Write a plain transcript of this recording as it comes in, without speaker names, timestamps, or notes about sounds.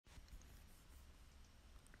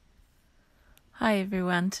Hi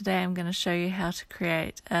everyone, today I'm going to show you how to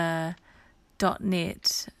create a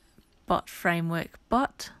 .NET bot framework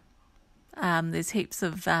bot. There's heaps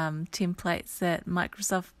of templates that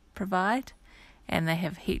Microsoft provide, and they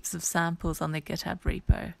have heaps of samples on their GitHub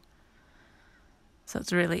repo. So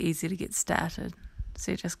it's really easy to get started.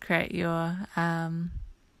 So you just create your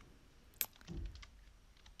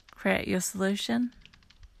solution.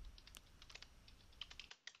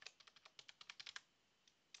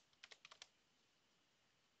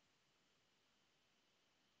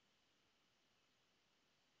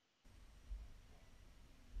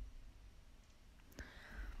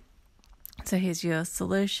 So here's your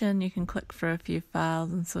solution. You can click for a few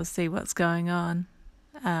files and sort of see what's going on.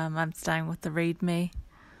 I'm starting with the README.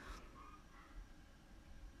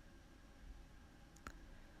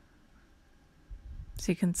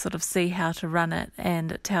 So you can sort of see how to run it,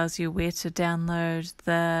 and it tells you where to download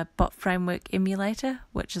the bot framework emulator,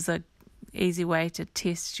 which is an easy way to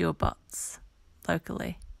test your bots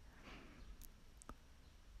locally.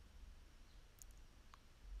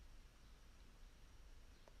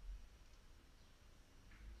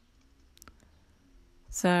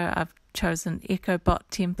 So I've chosen Echo Bot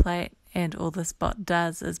template, and all this bot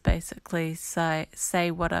does is basically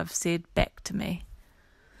say what I've said back to me.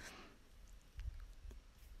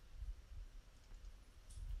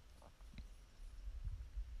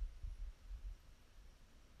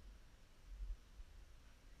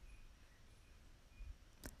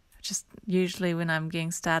 Just usually when I'm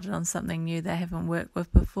getting started on something new they haven't worked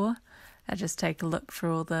with before, I just take a look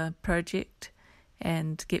for all the project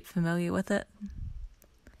and get familiar with it.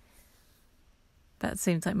 But it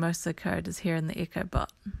seems like most of the code is here in the Echo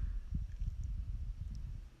bot.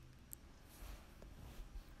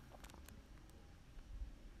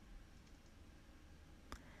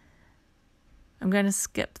 I'm going to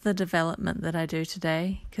skip the development that I do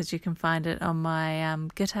today because you can find it on my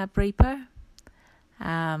GitHub repo.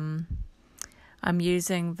 I'm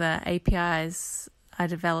using the APIs I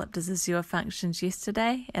developed as Azure functions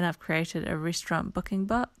yesterday, and I've created a restaurant booking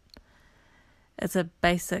bot. It's a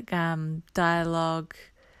basic dialogue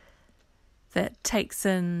that takes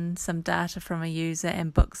in some data from a user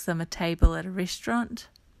and books them a table at a restaurant.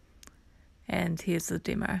 And here's the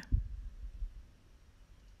demo.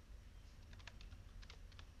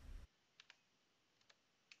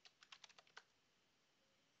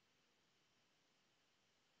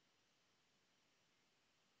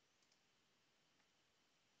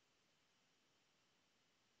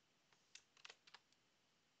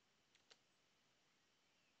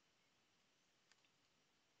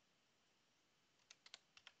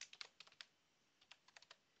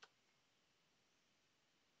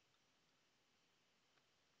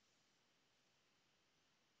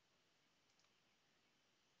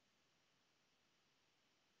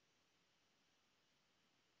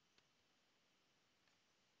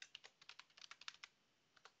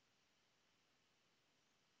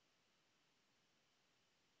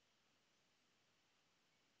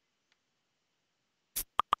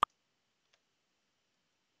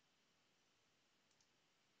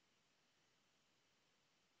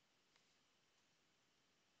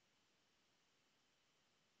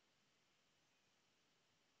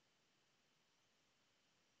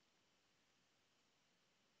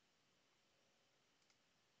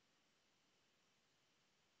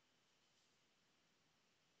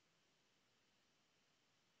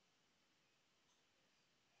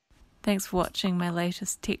 Thanks for watching my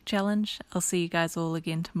latest tech challenge. I'll see you guys all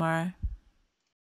again tomorrow.